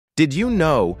Did you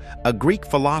know a Greek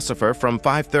philosopher from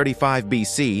 535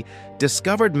 BC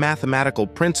discovered mathematical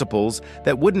principles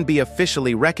that wouldn't be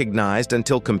officially recognized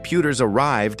until computers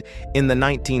arrived in the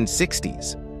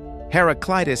 1960s?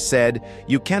 Heraclitus said,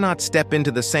 "You cannot step into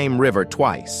the same river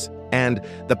twice," and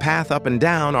 "the path up and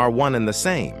down are one and the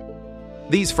same."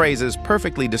 These phrases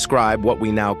perfectly describe what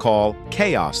we now call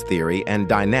chaos theory and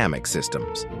dynamic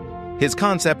systems. His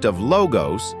concept of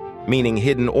logos, meaning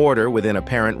hidden order within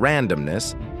apparent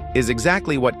randomness, is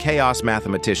exactly what chaos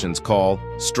mathematicians call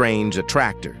strange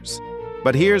attractors.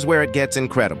 But here's where it gets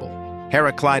incredible.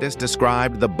 Heraclitus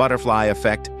described the butterfly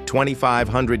effect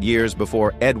 2,500 years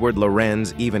before Edward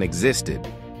Lorenz even existed.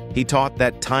 He taught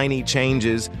that tiny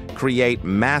changes create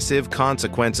massive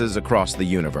consequences across the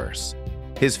universe.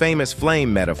 His famous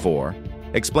flame metaphor,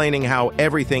 explaining how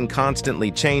everything constantly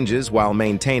changes while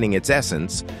maintaining its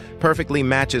essence, perfectly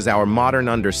matches our modern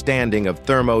understanding of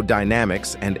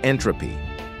thermodynamics and entropy.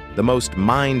 The most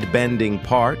mind-bending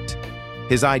part?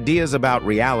 His ideas about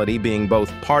reality being both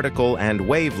particle and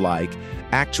wave-like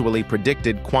actually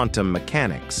predicted quantum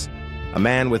mechanics. A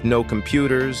man with no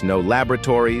computers, no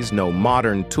laboratories, no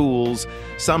modern tools,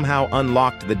 somehow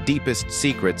unlocked the deepest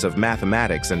secrets of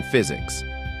mathematics and physics.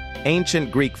 Ancient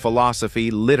Greek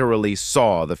philosophy literally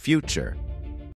saw the future.